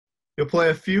you'll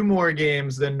play a few more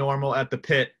games than normal at the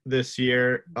pit this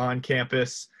year on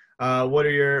campus. What are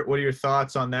your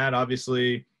thoughts on that?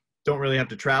 Obviously, don't really have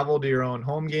to travel to your own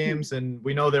home games, and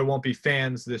we know there won't be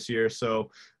fans this year.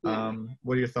 So, Yeah.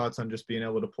 what are your thoughts on just being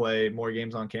able to play more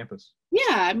games on campus?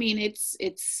 Yeah, I mean it's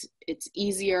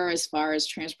easier as far as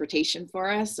transportation for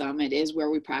us. It is where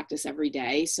we practice every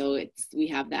day, so we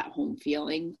have that home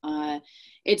feeling.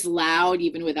 It's loud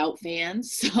even without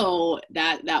fans, so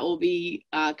that will be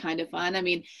kind of fun. I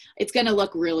mean, it's going to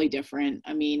look really different.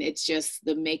 I mean, it's just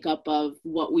the makeup of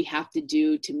what we have to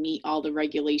do to meet all the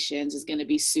regulations is going to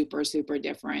be super super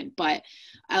different. But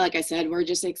like I said, we're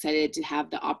just excited to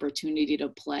have the opportunity to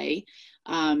play.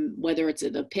 Whether it's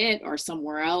at the pit or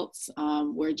somewhere else,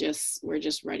 we're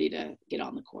just ready to get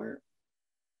on the court.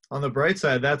 On the bright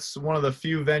side, that's one of the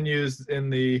few venues in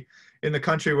the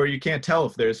country where you can't tell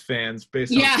if there's fans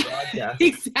based on Yeah, the broadcast.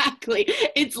 exactly.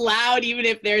 It's loud even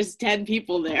if there's 10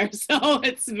 people there. So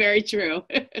it's very true.